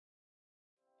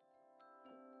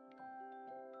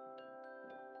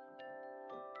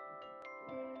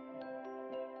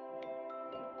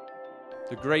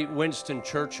The great Winston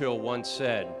Churchill once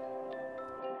said,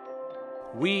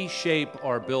 "We shape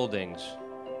our buildings.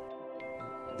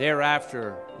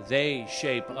 Thereafter, they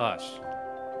shape us."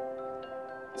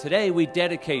 Today, we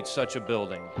dedicate such a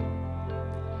building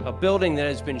that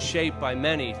has been shaped by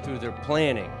many through their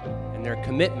planning and their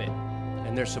commitment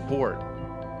and their support,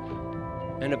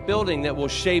 and a building that will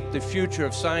shape the future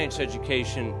of science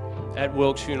education at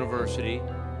Wilkes University,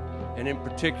 and in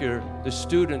particular, the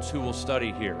students who will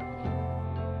study here.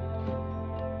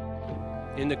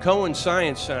 In the Cohen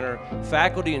Science Center,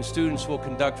 faculty and students will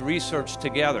conduct research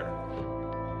together.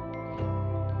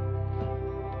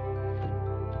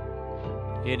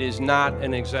 It is not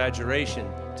an exaggeration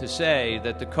to say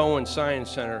that the Cohen Science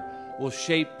Center will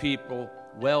shape people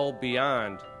well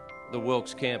beyond the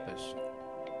Wilkes campus.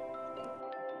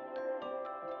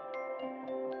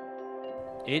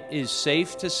 It is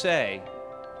safe to say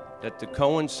that the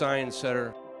Cohen Science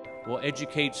Center will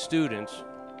educate students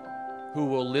who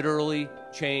will literally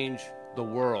change the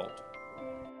world.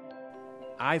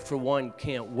 I, for one,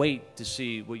 can't wait to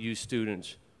see what you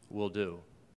students will do.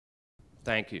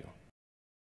 Thank you.